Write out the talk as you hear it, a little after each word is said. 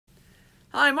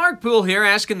Hi, Mark Poole here,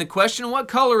 asking the question, what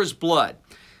color is blood?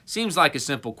 Seems like a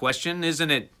simple question, isn't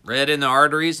it? Red in the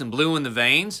arteries and blue in the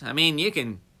veins? I mean, you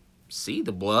can see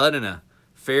the blood in a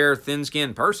fair,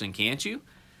 thin-skinned person, can't you?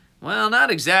 Well, not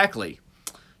exactly.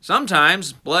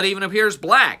 Sometimes blood even appears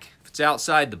black if it's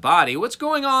outside the body. What's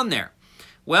going on there?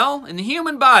 Well, in the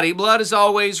human body, blood is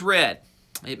always red.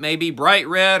 It may be bright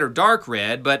red or dark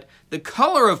red, but the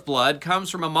color of blood comes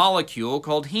from a molecule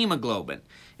called hemoglobin.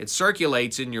 It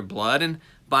circulates in your blood and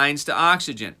binds to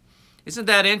oxygen. Isn't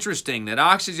that interesting that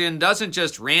oxygen doesn't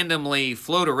just randomly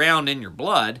float around in your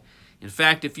blood? In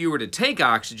fact, if you were to take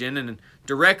oxygen and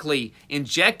directly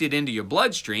inject it into your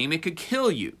bloodstream, it could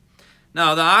kill you.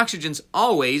 Now, the oxygen's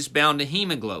always bound to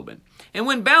hemoglobin. And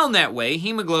when bound that way,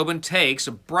 hemoglobin takes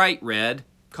a bright red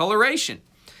coloration.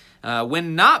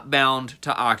 When not bound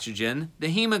to oxygen, the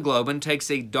hemoglobin takes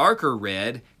a darker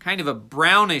red, kind of a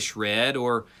brownish red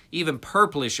or even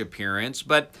purplish appearance,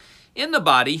 but in the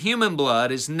body, human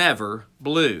blood is never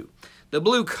blue. The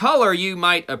blue color you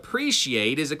might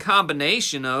appreciate is a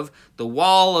combination of the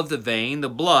wall of the vein, the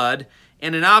blood,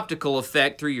 and an optical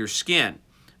effect through your skin.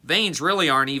 Veins really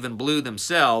aren't even blue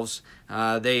themselves.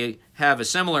 They have a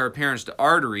similar appearance to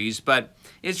arteries, but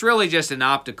it's really just an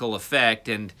optical effect,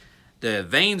 and the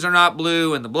veins are not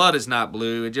blue and the blood is not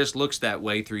blue. It just looks that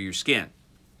way through your skin.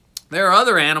 There are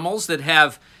other animals that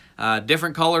have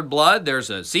different colored blood.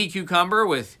 There's a sea cucumber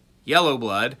with yellow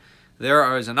blood.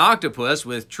 There is an octopus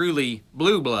with truly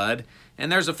blue blood.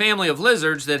 And there's a family of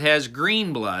lizards that has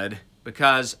green blood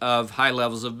because of high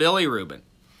levels of bilirubin.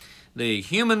 The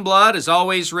human blood is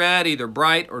always red, either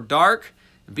bright or dark.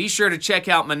 Be sure to check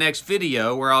out my next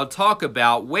video where I'll talk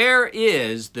about where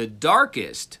is the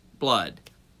darkest blood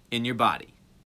in your body.